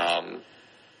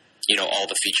 all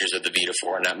the features of the Vita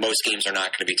for. And most games are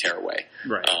not going to be Tearaway.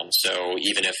 Right. So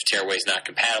even if Tearaway is not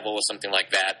compatible with something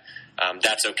like that,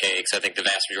 that's okay, because I think the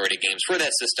vast majority of games for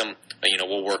that system,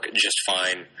 will work just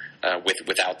fine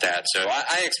without that. So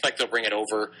I expect they'll bring it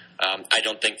over. I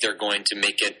don't think they're going to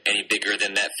make it any bigger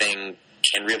than that thing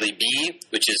can really be,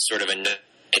 which is sort of a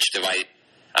niche device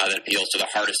that appeals to the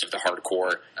hardest of the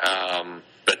hardcore.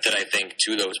 But that I think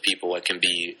to those people it can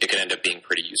end up being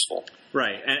pretty useful.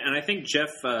 Right, and I think Jeff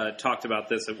talked about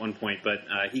this at one point, but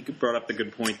he brought up the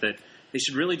good point that they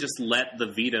should really just let the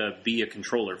Vita be a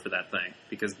controller for that thing,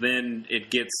 because then it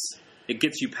gets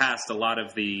you past a lot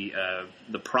of the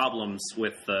problems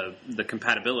with the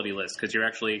compatibility list, because you're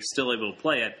actually still able to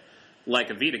play it like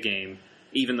a Vita game,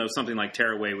 even though something like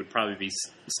Tearaway would probably be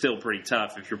still pretty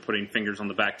tough if you're putting fingers on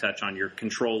the back touch on your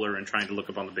controller and trying to look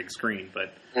up on the big screen.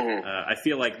 But I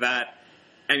feel like that,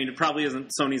 it probably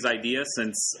isn't Sony's idea,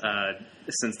 since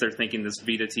they're thinking this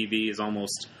Vita TV is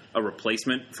almost a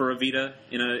replacement for a Vita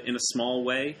in a small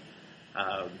way.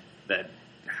 That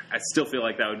I still feel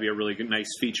like that would be a really good, nice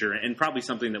feature, and probably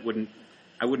something that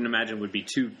I wouldn't imagine would be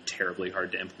too terribly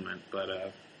hard to implement. But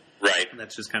right,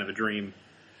 that's just kind of a dream.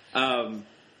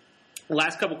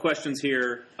 Last couple questions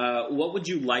here. What would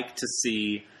you like to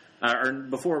see, or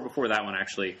before that one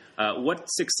actually,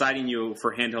 what's exciting you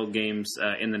for handheld games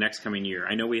in the next coming year?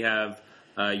 I know we have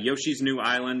Yoshi's New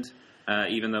Island,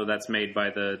 even though that's made by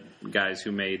the guys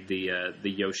who made the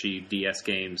Yoshi DS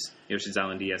games, Yoshi's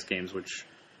Island DS games, which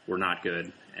were not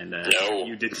good, and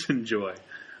you didn't enjoy.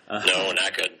 No,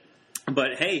 not good.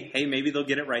 But hey, maybe they'll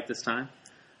get it right this time.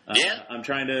 Yeah, I'm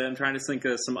trying to think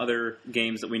of some other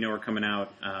games that we know are coming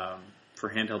out for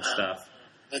handheld stuff.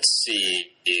 Let's see,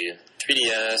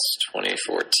 3DS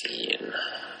 2014.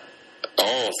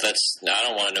 Oh, I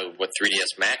don't want to know what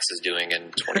 3DS Max is doing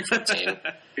in 2014.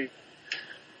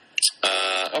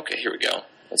 Okay, here we go.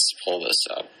 Let's pull this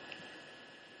up.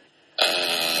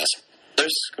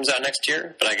 This comes out next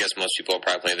year, but I guess most people will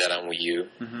probably play that on Wii U.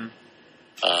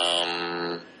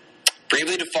 Mm-hmm.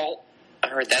 Bravely Default. I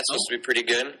heard that's supposed to be pretty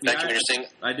good. That could be interesting.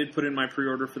 I did put in my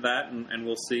pre-order for that, and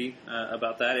we'll see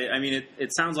about that.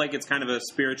 It sounds like it's kind of a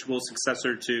spiritual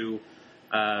successor to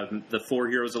the Four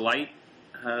Heroes of Light,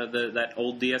 that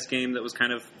old DS game that was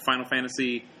kind of Final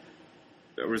Fantasy.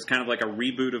 It was kind of like a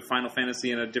reboot of Final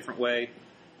Fantasy in a different way.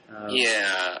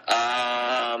 Monster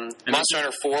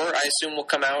Hunter 4, I assume, will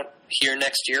come out here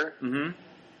next year. Mm-hmm.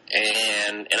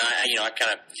 And I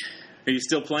kind of... Are you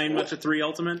still playing much of 3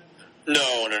 Ultimate?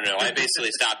 No. I basically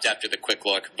stopped after the quick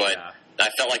look, but I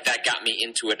felt like that got me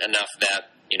into it enough that,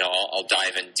 I'll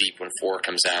dive in deep when 4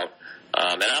 comes out.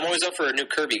 And I'm always up for a new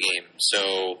Kirby game,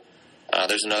 so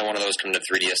there's another one of those coming to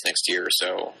 3DS next year,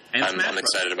 so I'm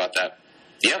excited about that.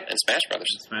 Yeah, and Smash Brothers.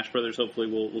 Smash Brothers, hopefully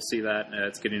we'll see that.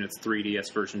 It's getting its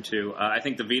 3DS version too. I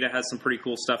think the Vita has some pretty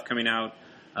cool stuff coming out.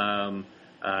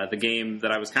 The game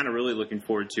that I was kind of really looking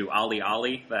forward to, Ollie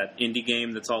Ollie, that indie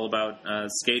game that's all about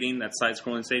skating, that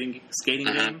side-scrolling skating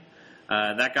game,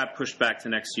 that got pushed back to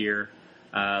next year.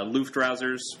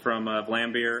 Luftrausers from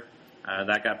Vlambeer,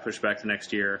 that got pushed back to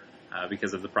next year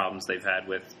because of the problems they've had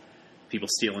with people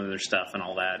stealing their stuff and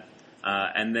all that.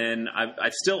 And then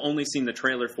I've still only seen the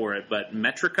trailer for it, but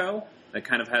Metrico, that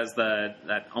kind of has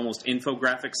that almost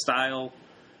infographic style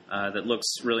that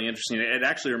looks really interesting. It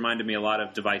actually reminded me a lot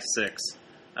of Device 6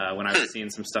 when I was seeing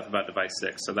some stuff about Device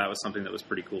 6, so that was something that was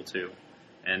pretty cool too.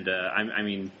 And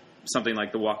something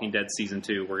like The Walking Dead Season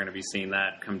 2, we're going to be seeing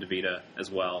that come to Vita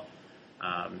as well,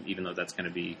 even though that's going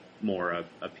to be more a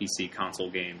PC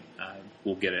console game.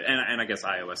 We'll get it, and I guess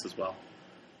iOS as well.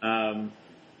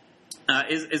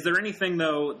 Is there anything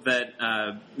though that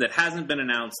hasn't been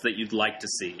announced that you'd like to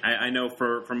see? I know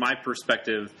from my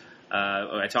perspective,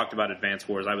 I talked about Advance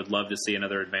Wars. I would love to see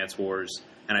another Advance Wars,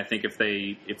 and I think if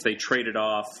they traded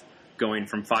off going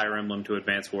from Fire Emblem to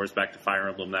Advance Wars back to Fire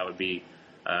Emblem, that would be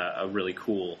a really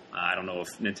cool. I don't know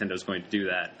if Nintendo's going to do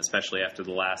that, especially after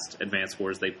the last Advance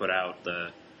Wars they put out.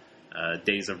 The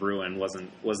Days of Ruin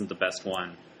wasn't the best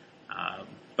one.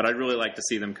 But I'd really like to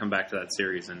see them come back to that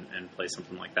series and play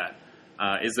something like that.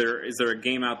 Is there a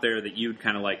game out there that you'd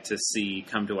kind of like to see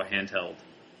come to a handheld?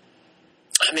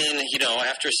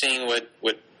 After seeing what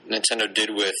Nintendo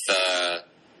did with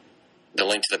the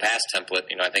Link to the Past template,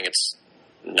 I think it's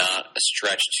not a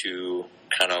stretch to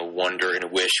kind of wonder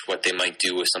and wish what they might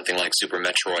do with something like Super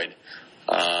Metroid.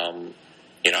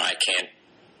 I can't,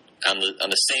 on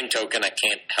the same token, I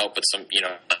can't help but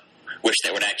wish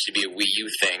that would actually be a Wii U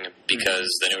thing, because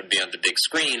then it would be on the big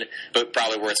screen, but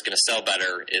probably where it's going to sell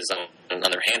better is on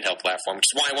another handheld platform, which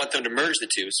is why I want them to merge the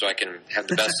two so I can have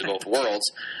the best of both worlds.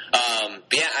 But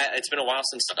yeah, it's been a while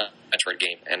since a Metroid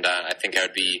game, and I think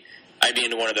I'd be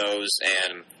into one of those,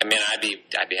 and I mean, I'd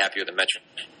be happy with the Metroid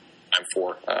Prime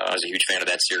 4. I was a huge fan of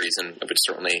that series, and I would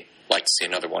certainly like to see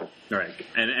another one. Right,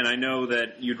 and I know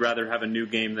that you'd rather have a new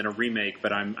game than a remake,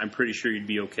 but I'm pretty sure you'd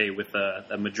be okay with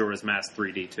a Majora's Mask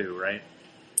 3D too, right?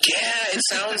 Yeah, it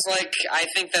sounds like I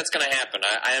think that's going to happen.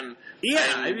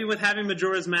 I mean, with having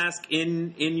Majora's Mask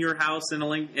in your house in a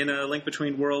Link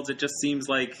Between Worlds, it just seems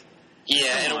like.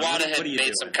 Yeah, and Iwata had made he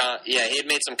had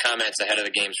made some comments ahead of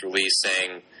the game's release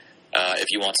saying, if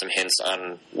you want some hints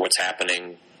on what's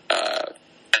happening,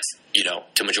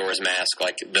 to Majora's Mask,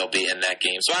 like, they'll be in that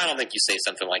game. So I don't think you say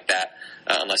something like that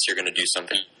unless you're going to do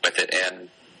something with it. And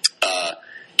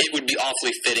it would be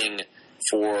awfully fitting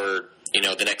for,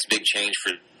 the next big change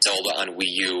for Zelda on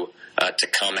Wii U to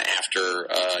come after,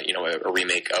 a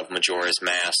remake of Majora's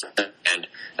Mask. And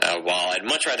while I'd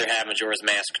much rather have Majora's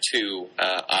Mask 2,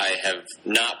 I have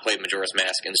not played Majora's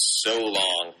Mask in so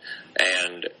long,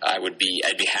 and I'd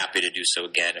be happy to do so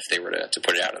again if they were to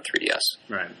put it out on 3DS.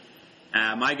 Right.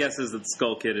 My guess is that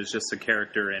Skull Kid is just a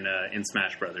character in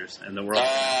Smash Brothers, and the world.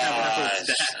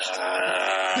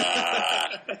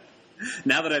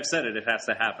 Now that I've said it, it has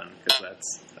to happen, because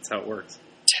that's how it works.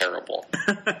 Terrible.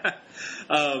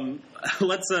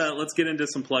 Let's get into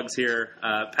some plugs here.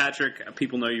 Patrick,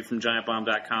 people know you from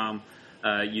GiantBomb.com.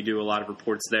 You do a lot of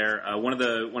reports there. One of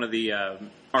the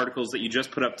articles that you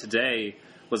just put up today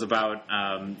was about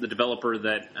the developer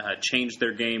that changed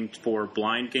their game for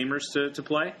blind gamers to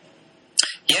play.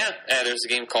 Yeah, there's a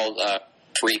game called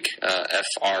Freak, Freeq,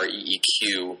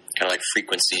 kind of like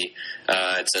Frequency.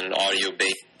 It's an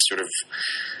audio-based sort of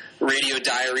radio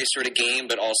diary sort of game,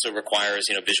 but also requires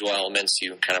visual elements.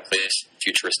 You kind of play this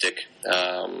futuristic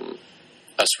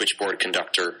a switchboard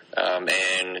conductor,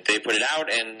 and they put it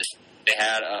out, and they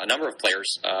had a number of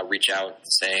players reach out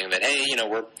saying that, hey,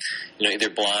 we're either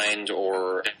blind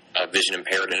or vision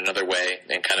impaired in another way,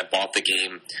 and kind of bought the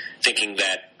game thinking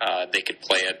that they could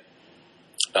play it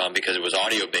because it was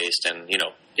audio based, and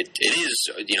it is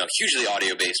hugely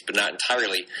audio based, but not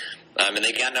entirely. And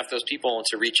they got enough of those people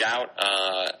to reach out,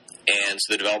 and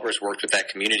so the developers worked with that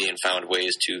community and found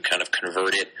ways to kind of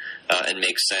convert it and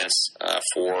make sense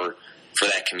for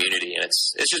that community. And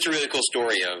it's just a really cool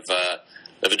story of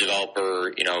a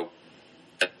developer,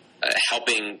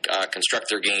 helping construct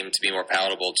their game to be more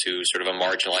palatable to sort of a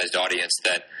marginalized audience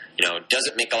that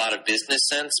doesn't make a lot of business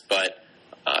sense, but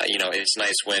it's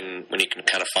nice when you can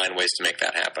kind of find ways to make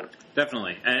that happen.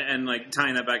 Definitely. And like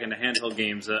tying that back into handheld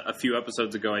games, a few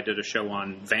episodes ago I did a show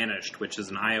on Vanished, which is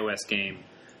an iOS game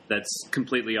that's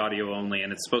completely audio only,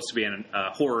 and it's supposed to be a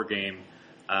horror game.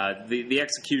 The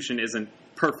execution isn't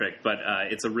perfect, but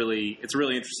it's a really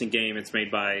interesting game. It's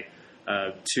made by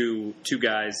two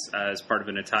guys as part of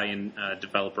an Italian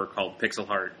developer called Pixel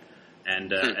Heart.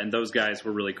 And those guys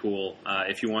were really cool.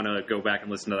 If you want to go back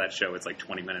and listen to that show, it's like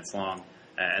 20 minutes long.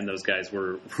 And those guys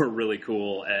were really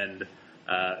cool and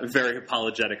very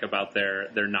apologetic about their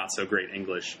not so great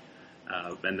English,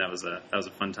 and that was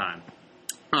a fun time.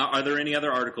 Are there any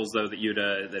other articles though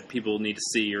that that people need to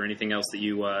see, or anything else that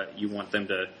you want them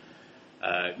to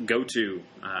go to?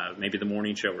 Maybe the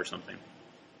morning show or something.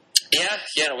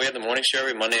 Yeah, we have the morning show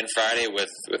every Monday and Friday with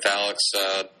Alex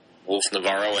Wolf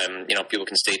Navarro, and people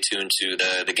can stay tuned to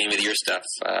the Game of the Year stuff,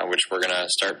 which we're going to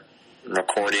start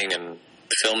recording and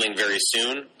filming very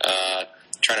soon.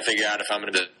 Trying to figure out if I'm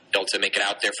going to be able to make it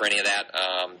out there for any of that.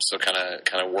 So kind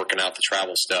of working out the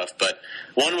travel stuff. But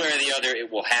one way or the other,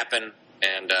 it will happen,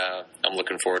 and I'm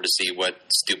looking forward to see what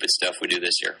stupid stuff we do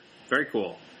this year. Very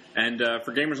cool. And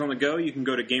for Gamers on the Go, you can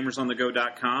go to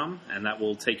gamersonthego.com, and that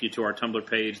will take you to our Tumblr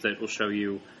page that will show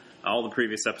you all the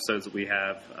previous episodes that we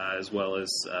have, as well as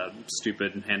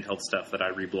stupid and handheld stuff that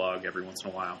I reblog every once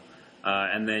in a while.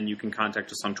 And then you can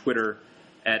contact us on Twitter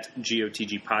at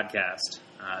GOTG Podcast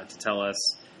to tell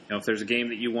us if there's a game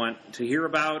that you want to hear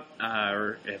about,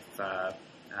 or if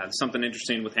something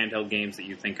interesting with handheld games that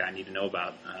you think I need to know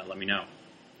about, let me know.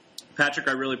 Patrick,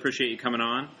 I really appreciate you coming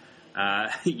on.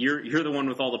 You're the one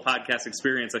with all the podcast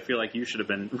experience. I feel like you should have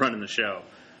been running the show,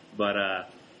 but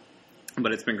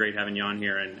it's been great having you on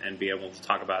here and be able to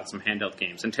talk about some handheld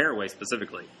games and Tearaway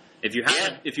specifically. If you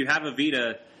have a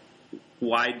Vita,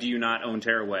 why do you not own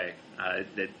Tearaway?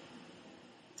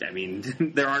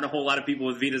 There aren't a whole lot of people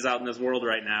with Vitas out in this world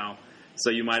right now, So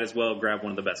you might as well grab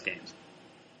one of the best games.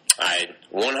 I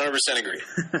 100% agree.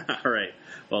 All right.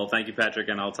 Well, thank you, Patrick,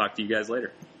 and I'll talk to you guys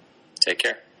later. Take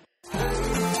care.